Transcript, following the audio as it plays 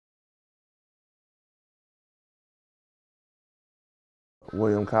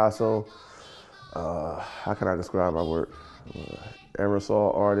Will Kasso. How can I describe my work?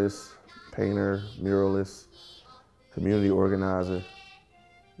 Aerosol artist, painter, muralist, community organizer,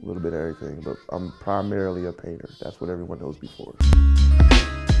 a little bit of everything, but I'm primarily a painter. That's what everyone knows before.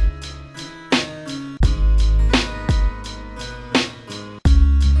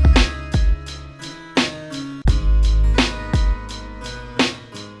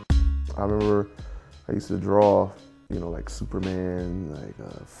 I remember I used to draw, like Superman, like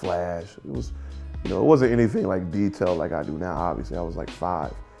Flash. It was, it wasn't anything like detailed like I do now. Obviously, I was like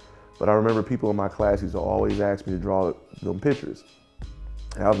 5. But I remember people in my class used to always ask me to draw them pictures.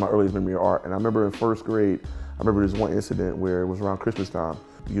 And that was my earliest memory of art. And I remember in 1st grade, I remember this one incident where it was around Christmas time.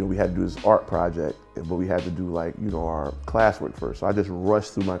 We had to do this art project, but we had to do like, our classwork first. So I just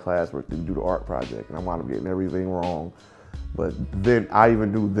rushed through my classwork to do the art project, and I wound up getting everything wrong. But then, I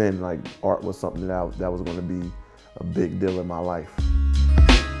even knew then, like, art was something that was going to be a big deal in my life.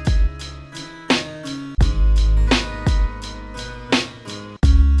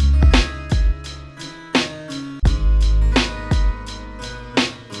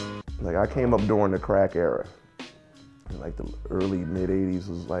 Like, I came up during the crack era. Like, the early, mid-'80s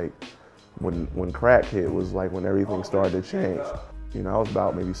was like, when crack hit was like when everything started to change. I was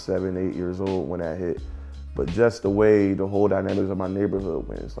about maybe 7, 8 years old when that hit. But just the way the whole dynamics of my neighborhood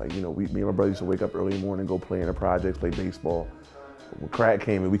went, it's like, me and my brother used to wake up early in the morning, go play in the projects, play baseball. When crack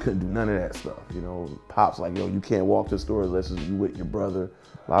came in, we couldn't do none of that stuff. Pops like, yo, you can't walk to the store unless you with your brother.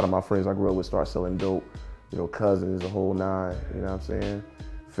 A lot of my friends I grew up with start selling dope, cousins, the whole 9, you know what I'm saying?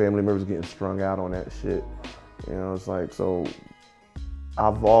 Family members getting strung out on that shit. It's like, so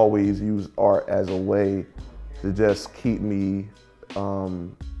I've always used art as a way to just keep me,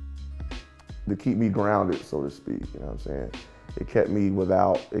 grounded, so to speak, you know what I'm saying? It kept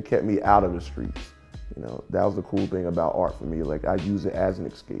me out of the streets, That was the cool thing about art for me, like I use it as an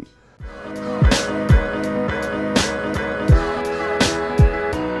escape.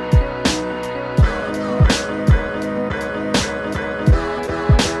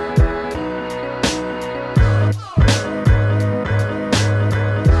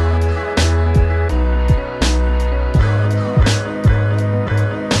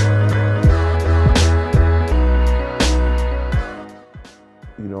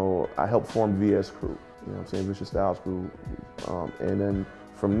 I helped form VS Crew, Vicious Styles Crew. And then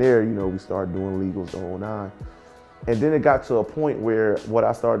from there, we started doing legals the whole 9. And then it got to a point where what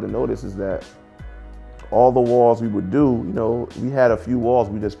I started to notice is that all the walls we would do, we had a few walls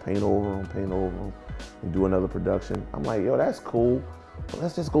we just paint over them, and do another production. I'm like, yo, that's cool, but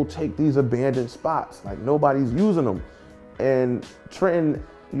let's just go take these abandoned spots. Like, nobody's using them. And Trenton,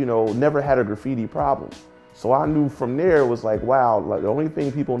 never had a graffiti problem. So I knew from there, it was like, wow, like the only thing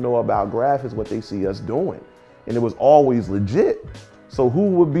people know about graph is what they see us doing. And it was always legit. So who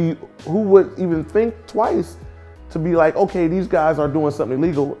would even think twice to be like, okay, these guys are doing something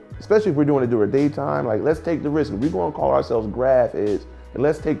illegal, especially if we're doing it during daytime. Like, let's take the risk. If we're going to call ourselves graph heads, and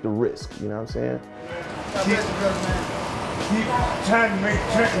let's take the risk, you know what I'm saying? Keep trying to make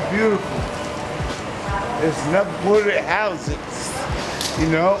Trenton beautiful. There's enough wooded houses.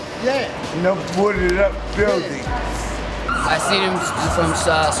 No boarded up buildings. I seen him from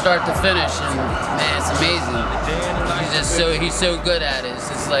start to finish, and man, it's amazing. He's so good at it. It's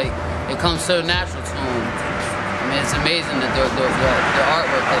just like, it comes so natural to him. I mean, it's amazing the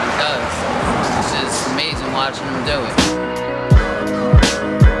artwork that he does. It's just amazing watching him do it.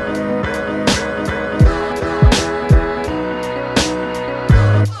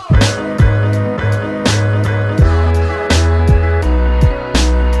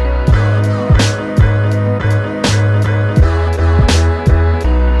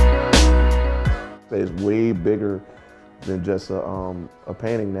 It's way bigger than just a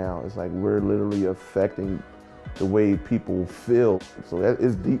painting now. It's like we're literally affecting the way people feel. So that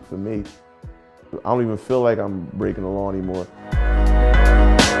is deep for me. I don't even feel like I'm breaking the law anymore.